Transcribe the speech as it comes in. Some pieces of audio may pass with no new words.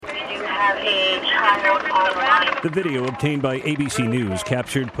have a child on the line. The video obtained by ABC News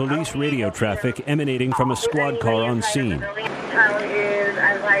captured police radio traffic emanating from a squad car on scene. Child is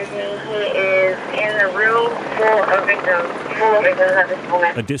advising he is in the room full of victims at this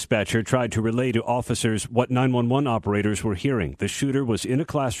moment. A dispatcher tried to relay to officers what 911 operators were hearing. The shooter was in a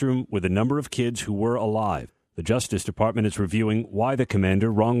classroom with a number of kids who were alive. The Justice Department is reviewing why the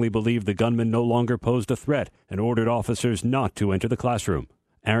commander wrongly believed the gunman no longer posed a threat and ordered officers not to enter the classroom.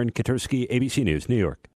 Aaron Katersky, ABC News, New York.